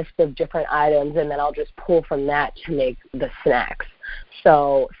a list of different items, and then I'll just pull from that to make the snacks.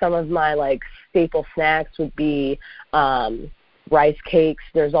 So some of my like staple snacks would be rice cakes.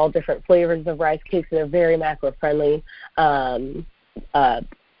 There's all different flavors of rice cakes that are very macro-friendly.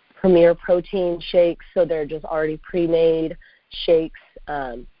 Premier protein shakes, so they're just already pre-made shakes.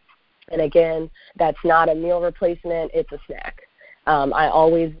 And again, that's not a meal replacement, it's a snack. I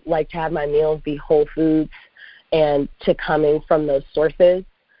always like to have my meals be whole foods and to coming from those sources,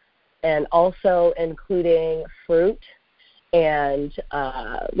 and also including fruit and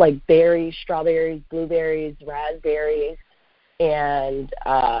like berries, strawberries, blueberries, raspberries, and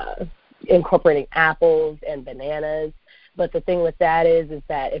incorporating apples and bananas. But the thing with that is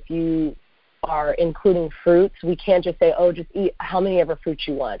that if you are including fruits, we can't just say, just eat how many ever fruits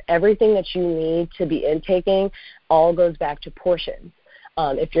you want. Everything that you need to be intaking all goes back to portions.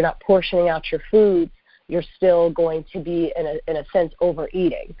 If you're not portioning out your foods, you're still going to be, in a sense,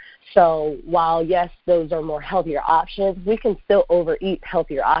 overeating. So while, yes, those are more healthier options, we can still overeat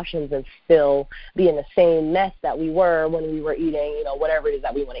healthier options and still be in the same mess that we were when we were eating, whatever it is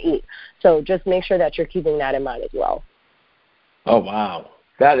that we want to eat. So just make sure that you're keeping that in mind as well. Oh, wow.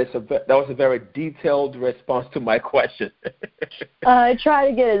 That was a very detailed response to my question. I try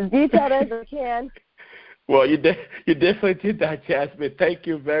to get as detailed as I can. Well, you definitely did that, Jasmine. Thank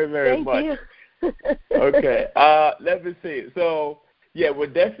you very, very much. Thank you. Okay. Let me see. So Yeah, we're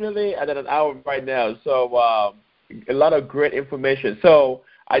definitely at an hour right now, so a lot of great information. So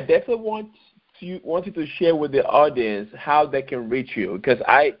I definitely wanted to share with the audience how they can reach you, because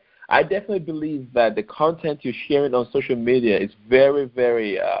I definitely believe that the content you're sharing on social media is very,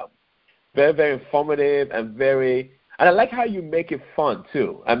 very, very, very informative and very. And I like how you make it fun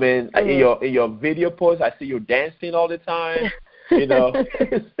too. I mean, in your video posts, I see you dancing all the time. You know, and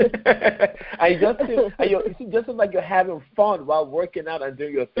it just seems like you're having fun while working out and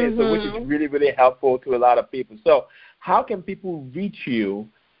doing your thing, so which is really, really helpful to a lot of people. So how can people reach you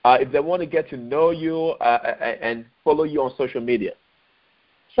if they want to get to know you and follow you on social media?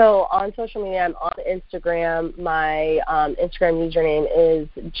 So on social media, I'm on Instagram. My Instagram username is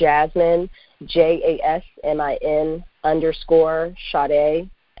Jasmine, JASMIN _Sade,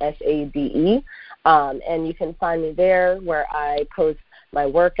 SADE. And you can find me there where I post my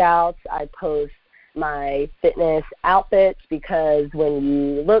workouts. I post my fitness outfits, because when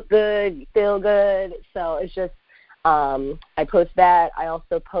you look good, you feel good. So it's just I post that. I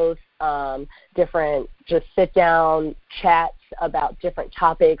also post different just sit-down chats about different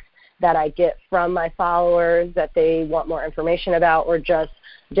topics that I get from my followers that they want more information about, or just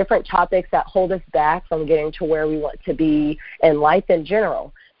different topics that hold us back from getting to where we want to be in life in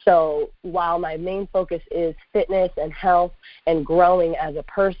general. So while my main focus is fitness and health and growing as a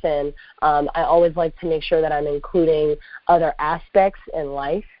person, I always like to make sure that I'm including other aspects in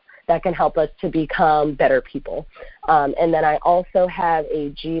life that can help us to become better people. And then I also have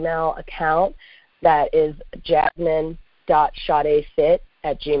a Gmail account that is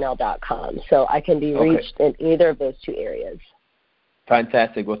jasmine.shadefit@gmail.com. So I can be reached in either of those two areas.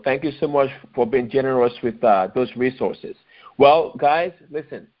 Fantastic. Well, thank you so much for being generous with those resources. Well, guys,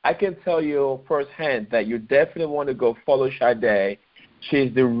 listen, I can tell you firsthand that you definitely want to go follow Sade.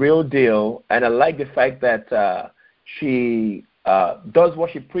 She's the real deal, and I like the fact that she does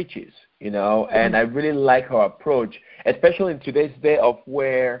what she preaches, you know, and I really like her approach, especially in today's day of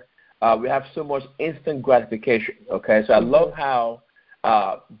where we have so much instant gratification, okay? So I love how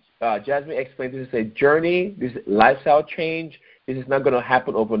Jasmine explained this is a journey, this is lifestyle change. This is not going to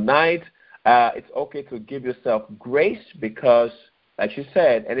happen overnight. It's okay to give yourself grace because, like she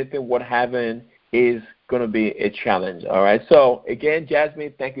said, anything worth having is going to be a challenge, all right? So, again,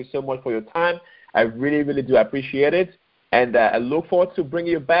 Jasmine, thank you so much for your time. I really, really do appreciate it. And I look forward to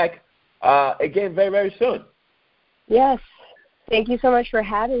bringing you back again very, very soon. Yes. Thank you so much for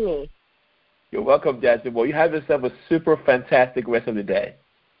having me. You're welcome, Jasmine. Well, you have yourself a super fantastic rest of the day.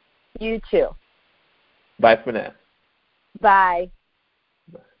 You too. Bye for now. Bye.